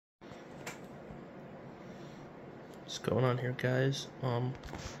What's going on here, guys?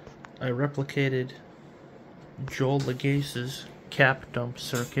 I replicated Joel Lagace's cap dump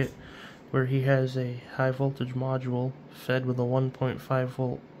circuit, where he has a high voltage module fed with a 1.5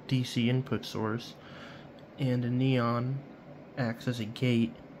 volt DC input source, and a neon acts as a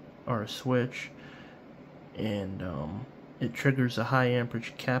gate or a switch, and it triggers a high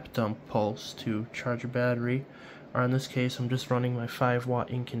amperage cap dump pulse to charge a battery, or in this case I'm just running my 5-watt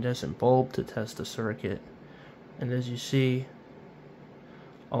incandescent bulb to test the circuit. And as you see,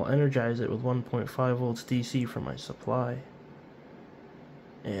 I'll energize it with 1.5 volts DC from my supply,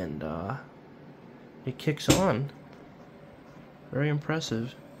 and it kicks on. Very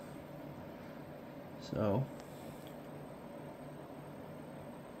impressive. So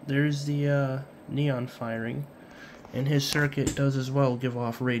there's the neon firing, and his circuit does as well give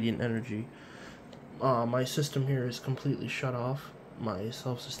off radiant energy. My system here is completely shut off. My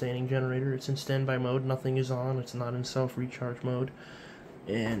self-sustaining generator, it's in standby mode, nothing is on, it's not in self-recharge mode,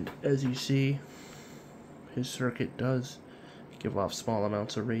 and as you see, his circuit does give off small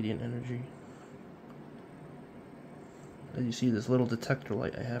amounts of radiant energy. As you see, this little detector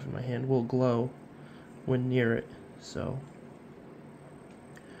light I have in my hand will glow when near it, so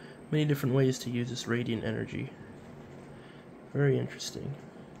many different ways to use this radiant energy. Very interesting.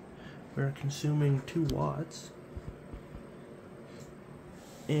 We're consuming 2 watts.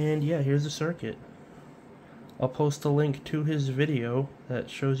 And yeah, here's the circuit. I'll post a link to his video that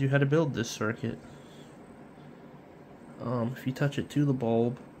shows you how to build this circuit. If you touch it to the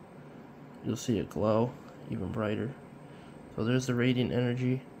bulb, you'll see it glow even brighter. So there's the radiant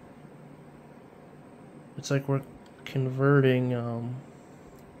energy. It's like we're converting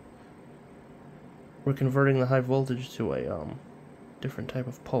the high voltage to a different type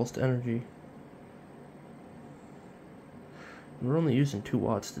of pulsed energy. We're only using 2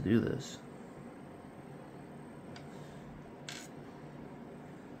 watts to do this.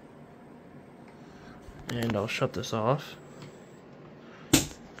 And I'll shut this off,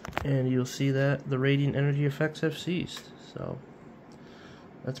 and you'll see that the radiant energy effects have ceased. So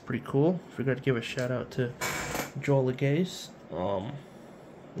that's pretty cool. Forgot to give a shout out to Joel Lagace. I'm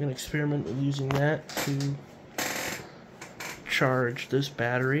gonna experiment with using that to charge this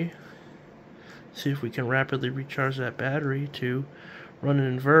battery. See if we can rapidly recharge that battery to run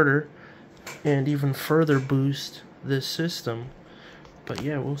an inverter and even further boost this system. But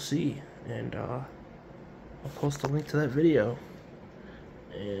yeah, we'll see. And I'll post a link to that video.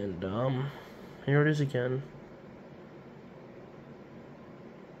 And here it is again.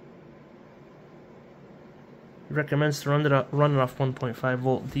 It recommends to run it off 1.5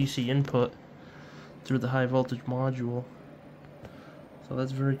 volt DC input through the high voltage module. So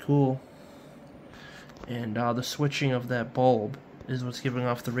that's very cool. And the switching of that bulb is what's giving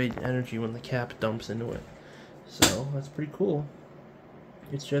off the radiant energy when the cap dumps into it. So that's pretty cool.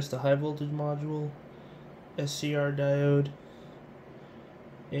 It's just a high voltage module, SCR diode,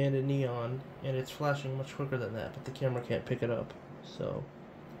 and a neon, and it's flashing much quicker than that, but the camera can't pick it up. So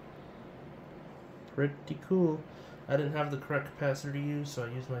pretty cool. I didn't have the correct capacitor to use, so I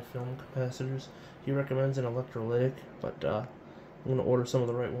used my film capacitors. He recommends an electrolytic, but I'm gonna order some of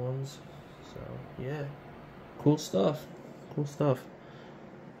the right ones. So yeah, cool stuff. Cool stuff.